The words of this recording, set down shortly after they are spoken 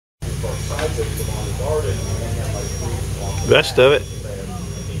Rest of it,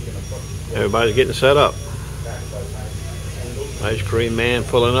 everybody's getting set up. Ice cream man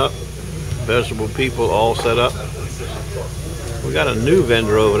pulling up. Vegetable people all set up. We got a new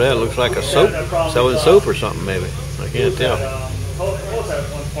vendor over there. Looks like a soap, selling soap or something maybe. I can't tell.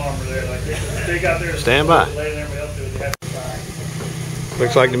 Stand by.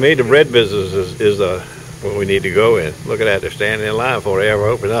 Looks like to me the bread business is what we need to go in. Look at that, they're standing in line before they ever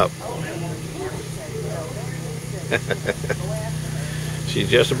open up. She's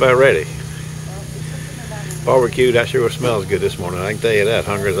just about ready. Barbecue, that sure smells good this morning. I can tell you that,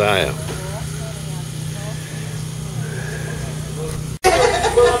 hungry as I am.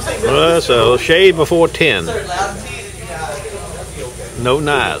 Well, so shave before 10. No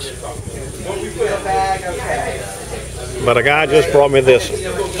knives. But a guy just brought me this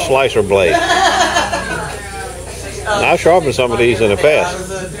slicer blade. I've sharpened some of these in the past,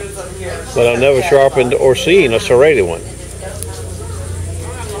 but I've never sharpened or seen a serrated one.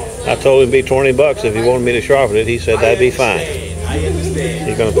 I told him it'd be 20 bucks if he wanted me to sharpen it. He said that'd be fine.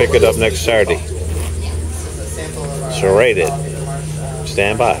 He's going to pick it up next Saturday. Serrated.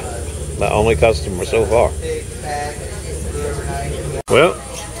 Stand by. My only customer so far. Well,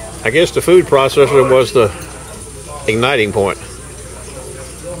 I guess the food processor was the igniting point.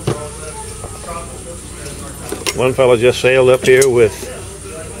 One fellow just sailed up here with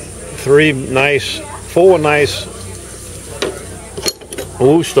four nice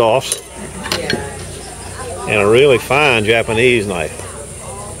Wustoffs and a really fine Japanese knife.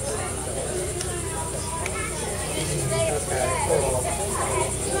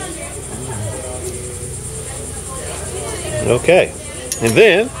 Okay, and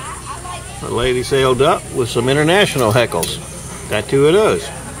then a lady sailed up with some international heckles. Got two of those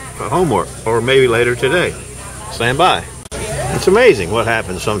for homework, or maybe later today. Stand by. It's amazing what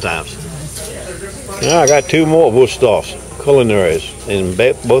happens sometimes. Now I got two more Wustoffs, culinaries, and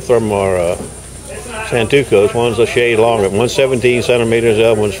both of them are Santukos. One's a shade longer, one's 17 centimeters, the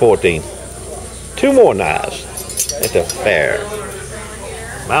other one's 14. Two more knives at the fair.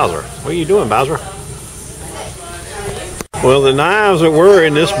 Bowser, what are you doing, Bowser? Well, the knives that were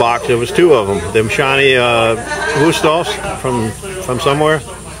in this box, there was two of them. Them shiny Wustoffs from somewhere.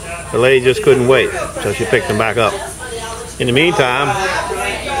 The lady just couldn't wait, so she picked them back up. In the meantime,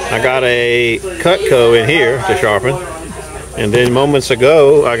 I got a Cutco in here to sharpen, and then moments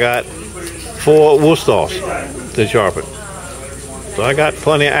ago I got 4 Wustoffs to sharpen. So I got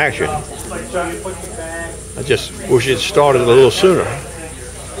plenty of action. I just wish it started a little sooner.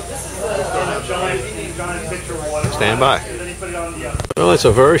 Stand by. Well, it's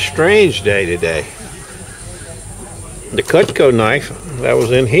a very strange day today. The Cutco knife that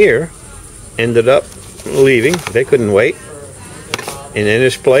was in here ended up leaving. They couldn't wait. And in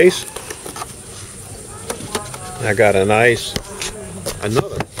its place, I got another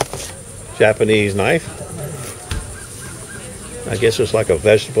Japanese knife. I guess it's like a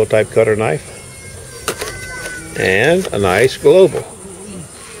vegetable type cutter knife. And a nice global.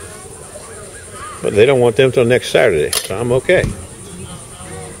 But they don't want them till next Saturday, so I'm okay.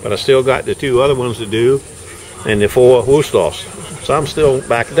 But I still got the 2 other ones to do and the 4 Wustoffs. So I'm still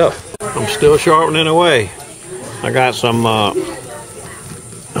backed up. I'm still sharpening away. I got some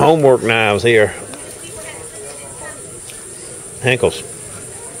homework knives here. Henkels.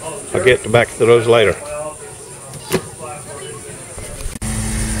 I'll get back to those later.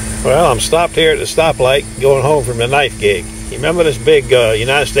 Well, I'm stopped here at the stoplight going home from the knife gig. You remember this big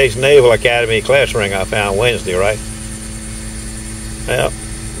United States Naval Academy class ring I found Wednesday, right? Well,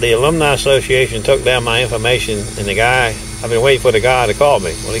 the Alumni Association took down my information, and the guy, I've been waiting for the guy to call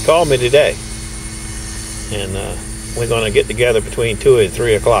me. Well, he called me today. And we're going to get together between 2 and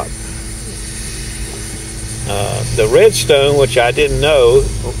 3 o'clock. The red stone, which I didn't know,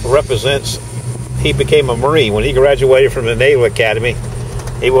 represents, he became a Marine. When he graduated from the Naval Academy,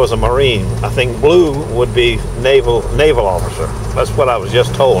 he was a Marine. I think blue would be naval officer. That's what I was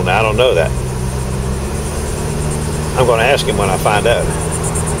just told. Now, I don't know that. I'm going to ask him when I find out.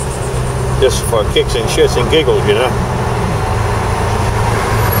 Just for kicks and shits and giggles, you know.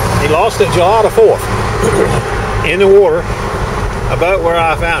 He lost it July the 4th. In the water, about where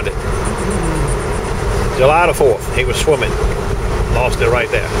I found it. July the 4th. He was swimming. Lost it right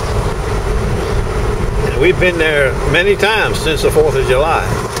there. We've been there many times since the 4th of July.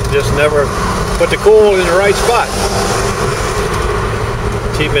 Just never put the coil in the right spot.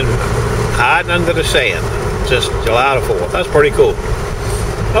 She's been hiding under the sand since July the 4th. That's pretty cool.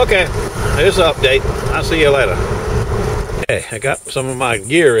 Okay, here's the update. I'll see you later. Okay, I got some of my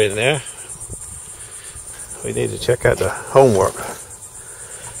gear in there. We need to check out the homework.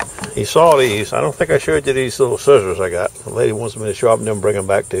 He saw these. I don't think I showed you these little scissors I got. The lady wants me to sharpen them, bring them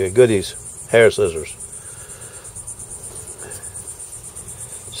back to you. Goodies hair scissors.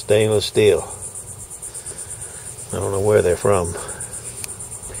 Stainless steel. I don't know where they're from.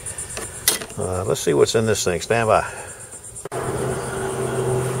 Let's see what's in this thing. Stand by.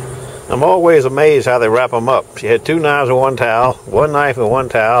 I'm always amazed how they wrap them up. She had 2 knives and 1 towel, 1 knife and 1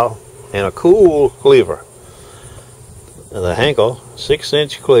 towel, and a cool cleaver. And the Henkel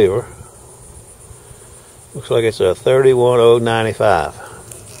 6-inch cleaver. Looks like it's a 31095.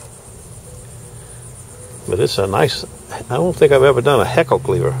 But it's a nice, I don't think I've ever done a Heckle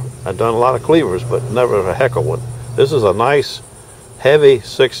cleaver. I've done a lot of cleavers, but never a Heckle one. This is a nice, heavy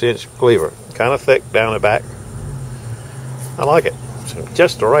 6-inch cleaver. Kind of thick down the back. I like it. It's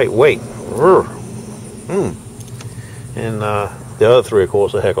just the right weight. And the other 3, of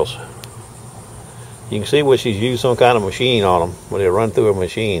course, are Heckles. You can see where she's used some kind of machine on them, when they run through a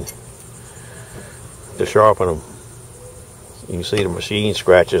machine to sharpen them. You can see the machine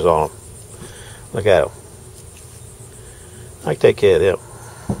scratches on them. Look at them. I can take care of them.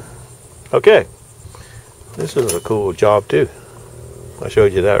 Okay. This is a cool job too. I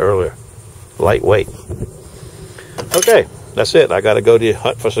showed you that earlier. Lightweight. Okay, that's it. I got to go to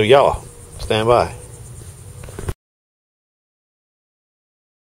hunt for some yellow. Stand by.